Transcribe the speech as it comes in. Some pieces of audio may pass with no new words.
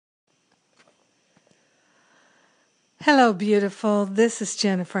Hello, beautiful. This is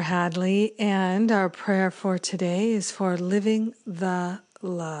Jennifer Hadley, and our prayer for today is for living the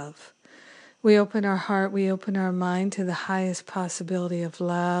love. We open our heart, we open our mind to the highest possibility of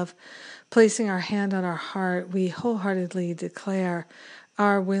love. Placing our hand on our heart, we wholeheartedly declare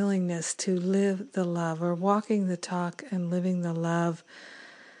our willingness to live the love, or walking the talk and living the love.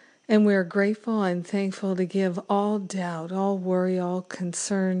 And we are grateful and thankful to give all doubt, all worry, all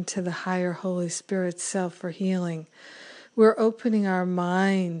concern to the higher Holy Spirit self for healing. We're opening our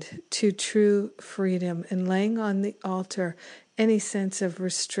mind to true freedom and laying on the altar any sense of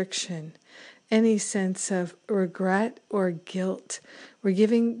restriction, any sense of regret or guilt. We're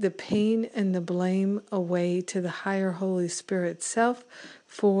giving the pain and the blame away to the higher Holy Spirit self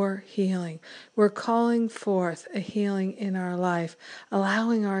for healing. We're calling forth a healing in our life,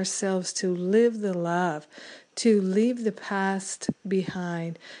 allowing ourselves to live the love, to leave the past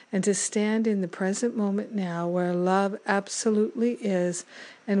behind, and to stand in the present moment now where love absolutely is,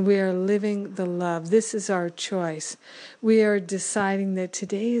 and we are living the love. This is our choice. We are deciding that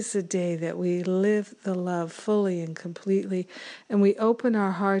today is the day that we live the love fully and completely, and we open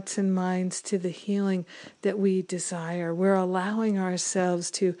our hearts and minds to the healing that we desire. We're allowing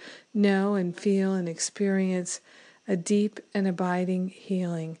ourselves to know and feel and experience a deep and abiding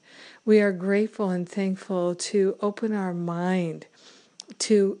healing. We are grateful and thankful to open our mind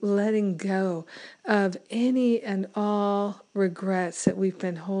to letting go of any and all regrets that we've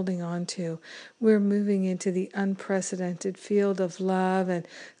been holding on to. We're moving into the unprecedented field of love and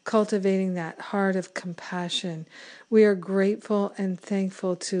cultivating that heart of compassion. We are grateful and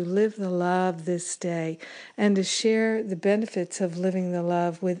thankful to live the love this day and to share the benefits of living the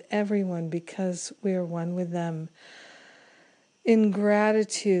love with everyone because we are one with them. In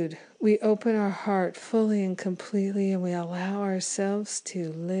gratitude, we open our heart fully and completely, and we allow ourselves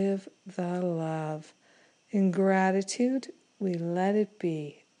to live the love. In gratitude, we let it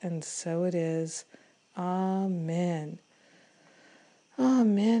be, and so it is. Amen.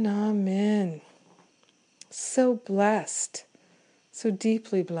 Amen, amen. So blessed, so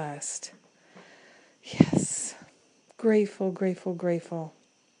deeply blessed. Yes, grateful, grateful, grateful.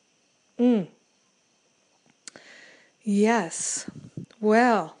 Yes.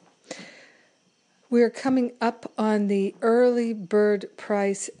 Well, we're coming up on the early bird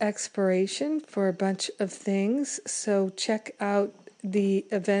price expiration for a bunch of things, so check out the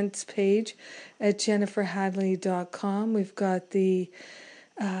events page at jenniferhadley.com. We've got the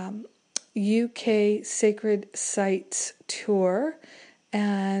UK Sacred Sites Tour,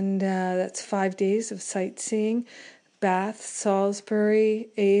 and that's 5 days of sightseeing. Bath, Salisbury,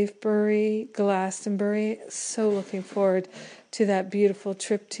 Avebury, Glastonbury. So looking forward to that beautiful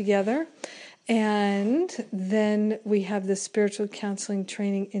trip together. And then we have the Spiritual Counseling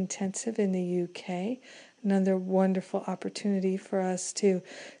Training Intensive in the UK. Another wonderful opportunity for us to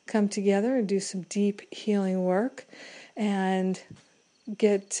come together and do some deep healing work and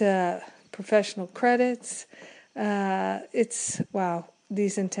get professional credits. Wow,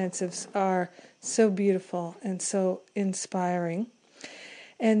 these intensives are so beautiful and so inspiring.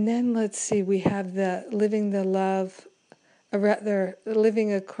 And then let's see, we have the Living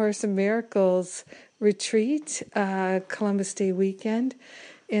A Course in Miracles retreat, Columbus Day weekend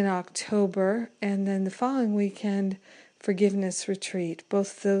in October, and then the following weekend, Forgiveness retreat,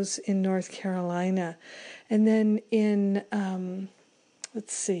 both those in North Carolina. And then in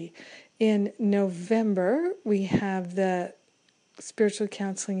November, we have the Spiritual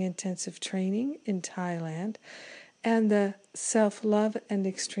Counseling Intensive Training in Thailand and the Self-Love and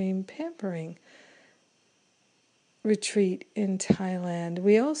Extreme Pampering retreat in Thailand.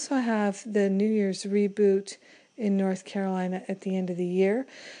 We also have the New Year's Reboot in North Carolina at the end of the year.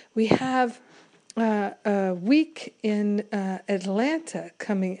 We have a week in Atlanta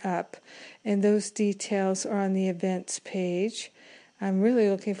coming up, and those details are on the events page. I'm really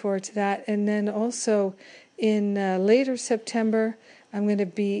looking forward to that. And then also in later September, I'm going to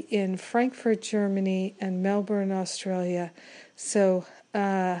be in Frankfurt, Germany, and Melbourne, Australia. So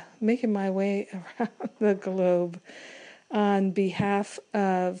making my way around the globe on behalf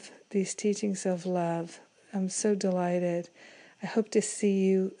of these teachings of love. I'm so delighted. I hope to see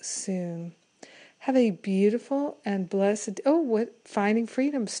you soon. Have a beautiful and blessed... Finding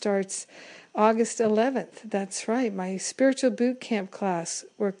Freedom starts August 11th. That's right, my spiritual boot camp class.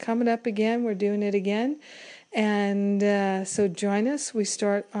 We're coming up again. We're doing it again. And so join us. We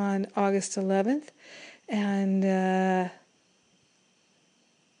start on August 11th. And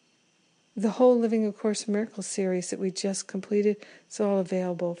the whole Living A Course in Miracles series that we just completed, it's all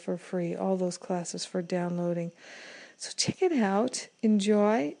available for free. All those classes for downloading. So check it out.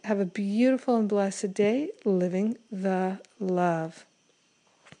 Enjoy. Have a beautiful and blessed day living the love.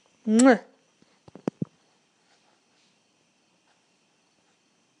 Mwah.